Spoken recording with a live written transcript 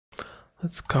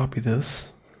Let's copy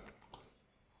this.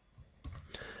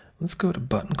 Let's go to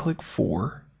button click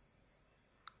 4.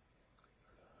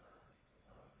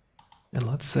 And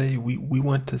let's say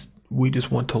we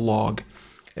just want to log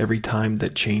every time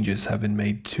that changes have been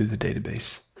made to the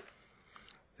database.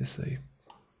 Let's say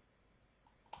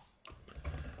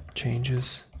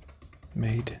changes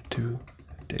made to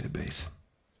database.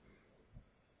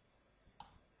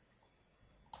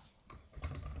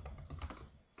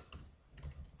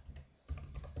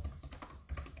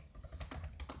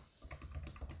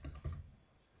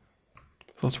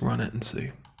 So let's run it and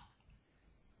see.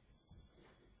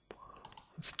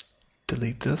 Let's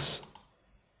delete this.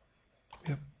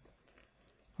 Yep.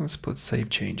 Let's put save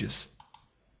changes.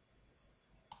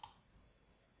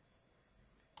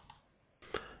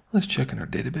 Let's check in our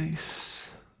database.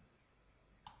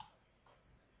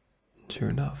 Sure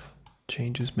enough,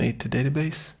 changes made to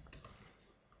database.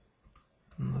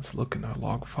 And let's look in our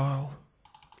log file.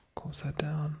 Close that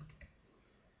down.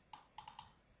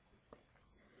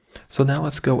 So now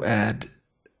let's go add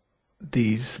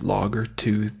these logger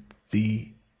to the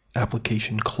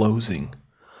application closing.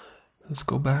 Let's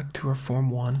go back to our form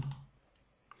 1.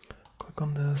 Click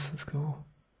on this. Let's go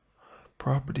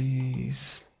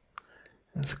properties.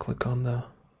 Let's click on the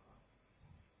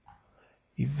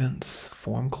events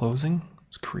form closing.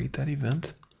 Let's create that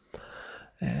event.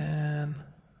 And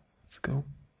let's go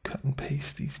cut and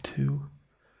paste these 2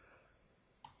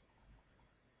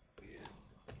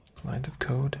 lines of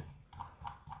code.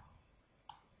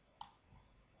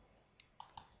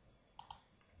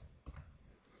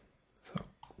 So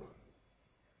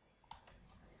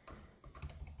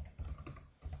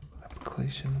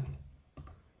application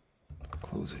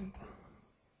closing.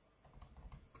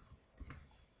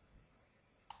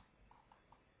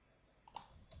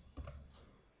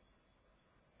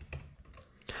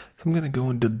 So I'm going to go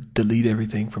and delete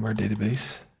everything from our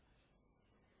database.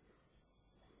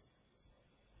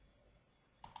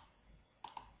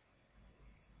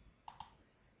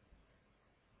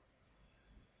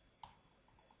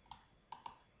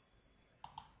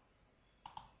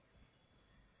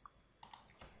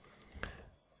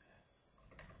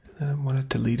 And I want to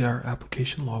delete our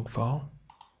application log file.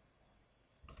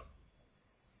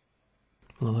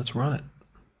 Well, let's run it.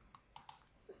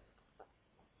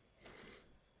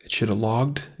 It should have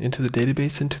logged into the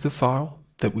database, into the file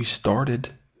that we started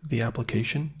the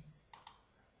application.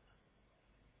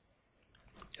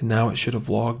 And now it should have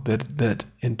logged that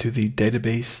into the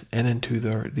database and into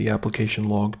the application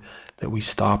log that we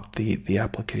stopped the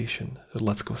application. So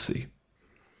let's go see.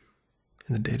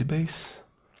 In the database.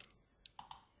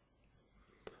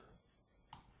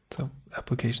 So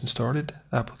application started,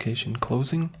 application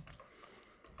closing.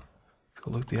 Let's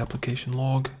go look at the application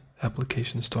log,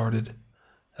 application started,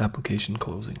 application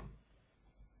closing.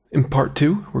 In part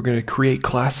 2, we're going to create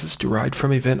classes derived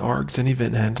from EventAgs and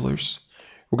event handlers.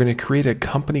 We're going to create a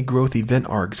company growth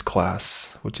EventAgs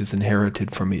class, which is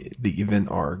inherited from the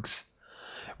EventAgs.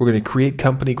 We're going to create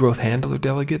company growth handler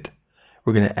delegate.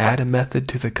 We're going to add a method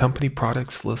to the company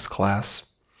products list class.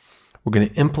 We're going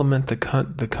to implement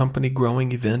the company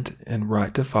growing event and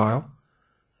write to file.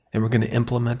 And we're going to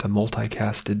implement a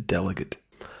multicasted delegate.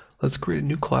 Let's create a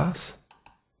new class.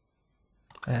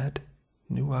 Add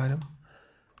new item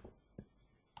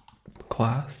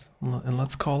class, and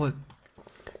let's call it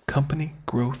company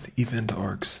growth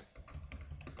EventAgs.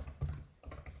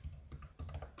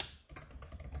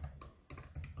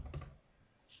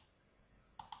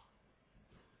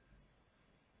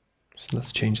 So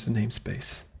let's change the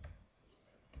namespace.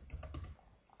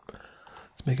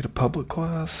 Let's make it a public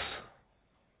class,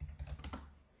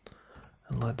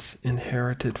 and let's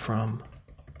inherit it from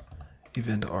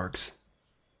EventAgs.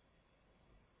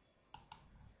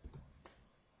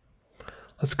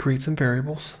 Let's create some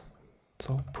variables.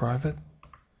 So private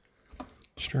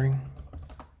string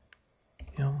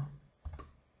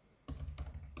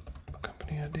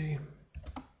company ID,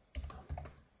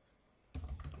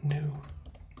 new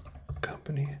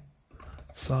company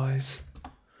size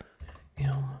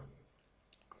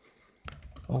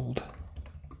old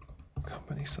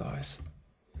company size.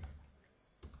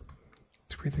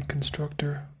 Let's create the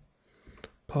constructor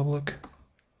public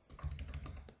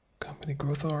company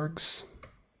growth args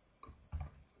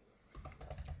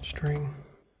string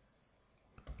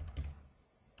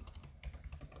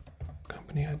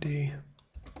company ID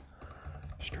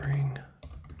string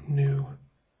new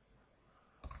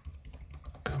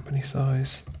company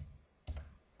size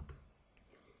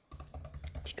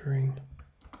string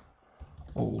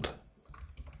old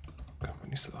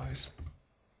company size.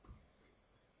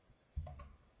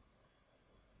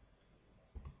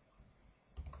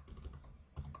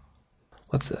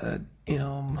 Let's add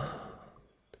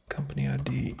company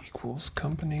ID equals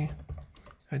company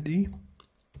ID,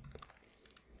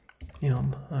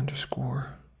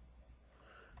 underscore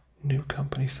new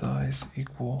company size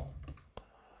equal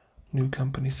new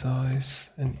company size,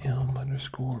 and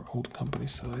underscore old company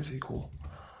size equal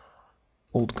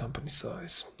old company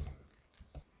size.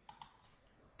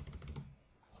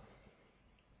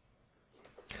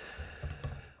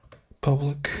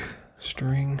 Public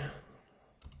string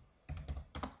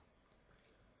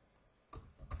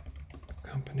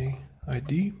company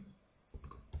ID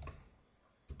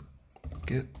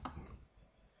get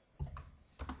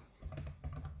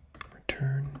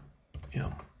return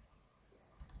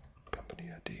company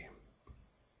ID.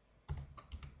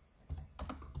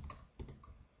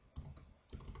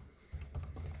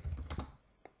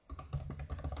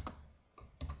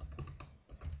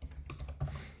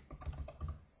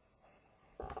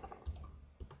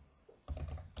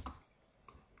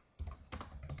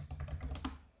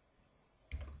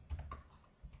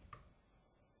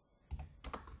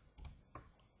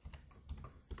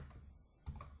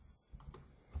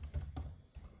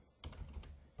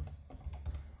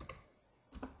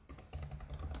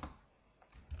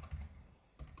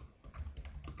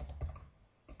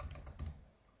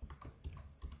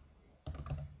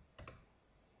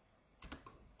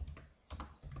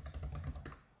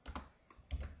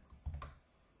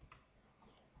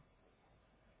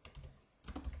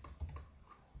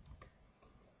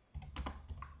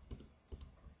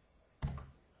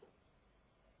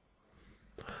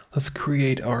 Let's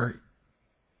create our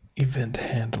event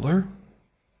handler.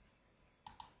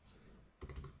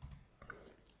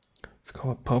 Let's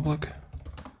call it public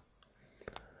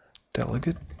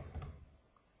delegate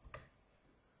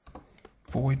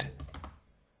void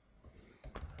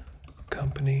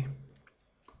company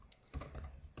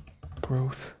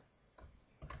growth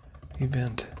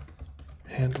event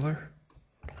handler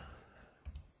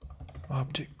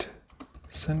object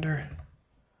sender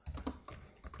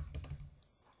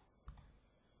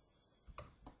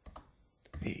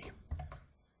E.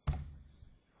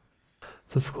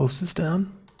 Let's close this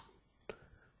down.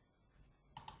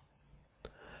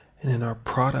 And in our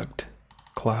product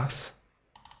class,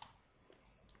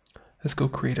 let's go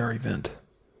create our event.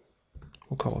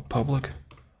 We'll call it public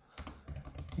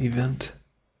event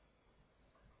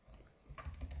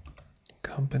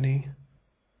company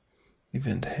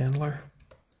event handler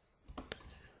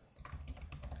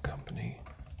company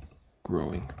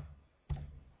growing.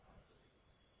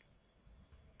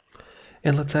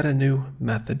 And let's add a new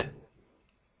method.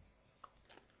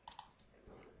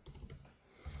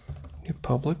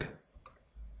 Public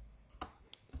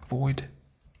void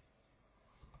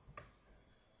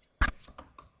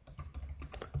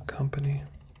company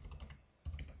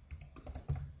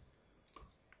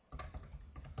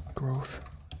growth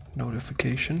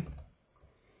notification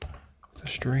with a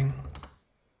string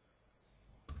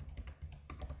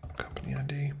company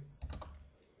ID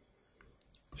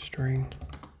string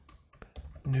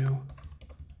new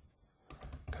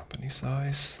company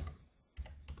size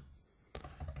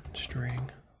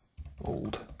string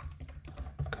old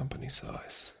company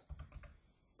size.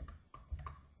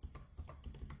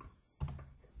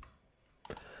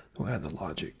 We'll add the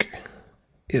logic.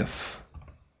 If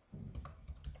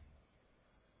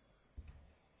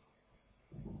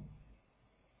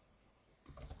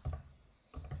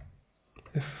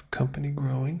company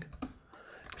growing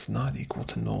is not equal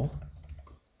to null,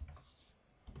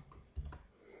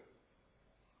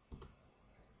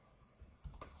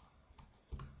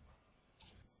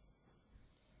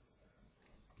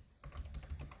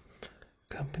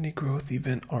 company growth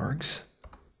event args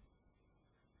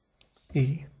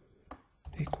E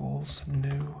equals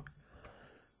new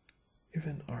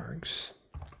event args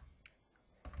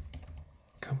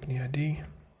company ID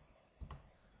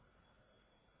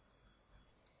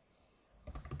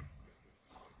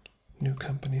new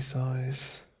company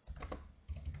size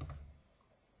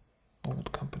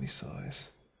old company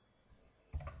size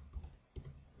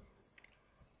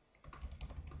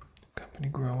company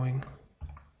growing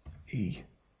E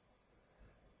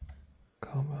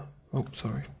comma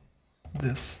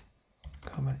this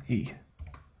comma E.